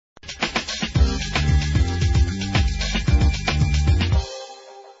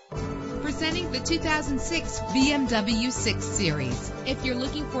2006 BMW 6 Series. If you're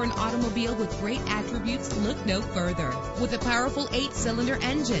looking for an automobile with great attributes, look no further. With a powerful 8-cylinder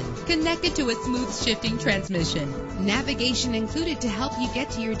engine connected to a smooth shifting transmission, navigation included to help you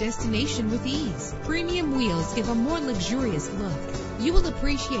get to your destination with ease. Premium wheels give a more luxurious look. You will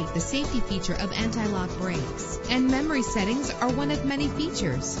appreciate the safety feature of anti-lock brakes, and memory settings are one of many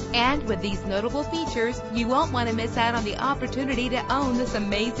features. And with these notable features, you won't want to miss out on the opportunity to own this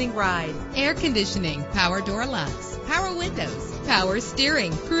amazing ride. Air conditioning, power door locks, power windows, power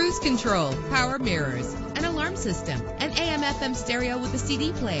steering, cruise control, power mirrors, an alarm system, an AM/FM stereo with a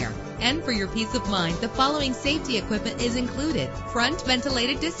CD player. And for your peace of mind, the following safety equipment is included: front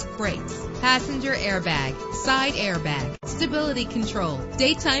ventilated disc brakes, passenger airbag, side airbag, stability control,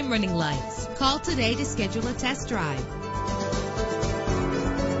 daytime running lights. Call today to schedule a test drive.